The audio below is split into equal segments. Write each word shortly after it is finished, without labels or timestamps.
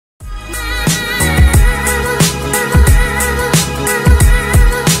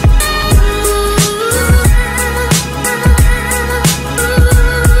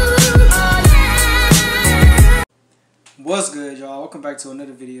to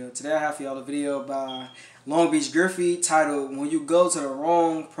another video. Today I have for y'all a video by LongBeachGriffy titled "When You Go to the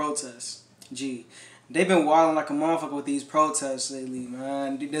Wrong Protest." Gee, they've been wilding like a motherfucker with these protests lately,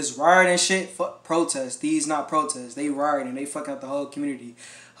 man. This rioting shit, fuck protests. These not protests. They rioting. They fucking up the whole community,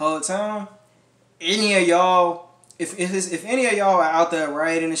 whole town. Any of y'all, if any of y'all are out there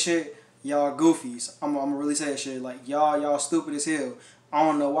rioting and shit, y'all goofies. I'm gonna really say that shit. Like y'all stupid as hell. I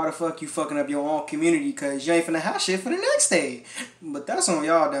don't know why the fuck you fucking up your own community, cause you ain't finna have shit for the next day. But that's on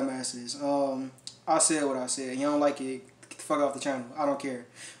y'all dumbasses. I said what I said. You don't like it, get the fuck off the channel. I don't care.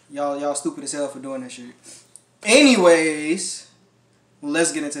 Y'all stupid as hell for doing that shit. Anyways,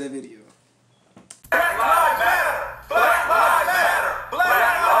 let's get into the video. Black lives matter. Black lives matter.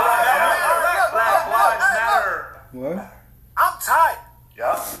 Black lives matter. Black lives matter. What? I'm tired.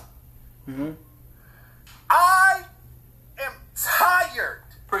 Yeah. Mhm. I am tired.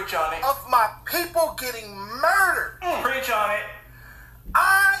 Preach on it. Of my people getting murdered. Preach on it.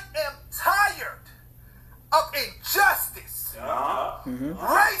 I am tired of injustice.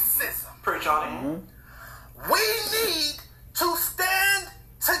 Racism. Preach on it. We need to stand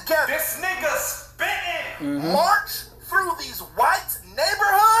together. This nigga spitting. March through these white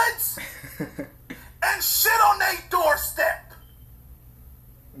neighborhoods and shit on their doorstep.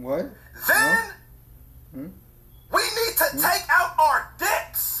 What? Then we need to take out our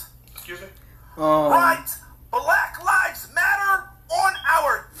dicks. Excuse me? Right? Black Lives Matter on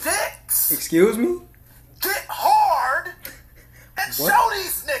our dicks. Excuse me? Get hard and show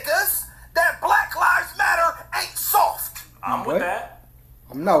these niggas that Black Lives Matter ain't soft. I'm with that.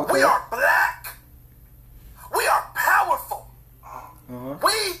 I'm not with We that. are black. We are powerful.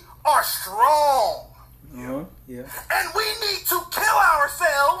 We are strong. Yeah. And we need to kill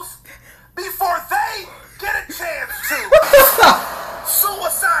ourselves before they get a chance to.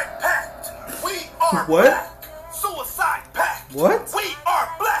 Suicide pact. We are black. Suicide pact. What? We are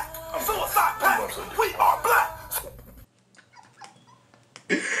black. Suicide pact. We are black.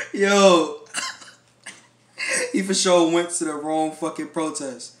 Yo. He for sure went to the wrong fucking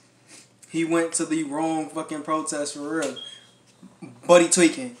protest. He went to the wrong fucking protest for real. But he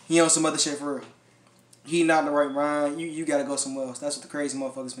tweaking. He on some other shit for real. He not in the right mind. You gotta go somewhere else. That's what the crazy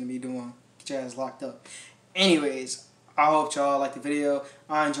motherfuckers gonna be doing. Get your ass locked up. Anyways, I hope y'all liked the video.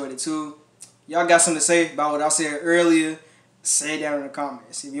 I enjoyed it too. Y'all got something to say about what I said earlier? Say it down in the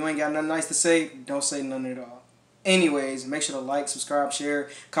comments. If you ain't got nothing nice to say, don't say nothing at all. Anyways, make sure to like, subscribe, share.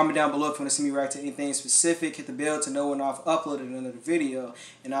 Comment down below if you want to see me react to anything specific. Hit the bell to know when I've uploaded another video.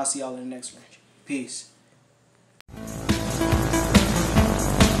 And I'll see y'all in the next one. Peace.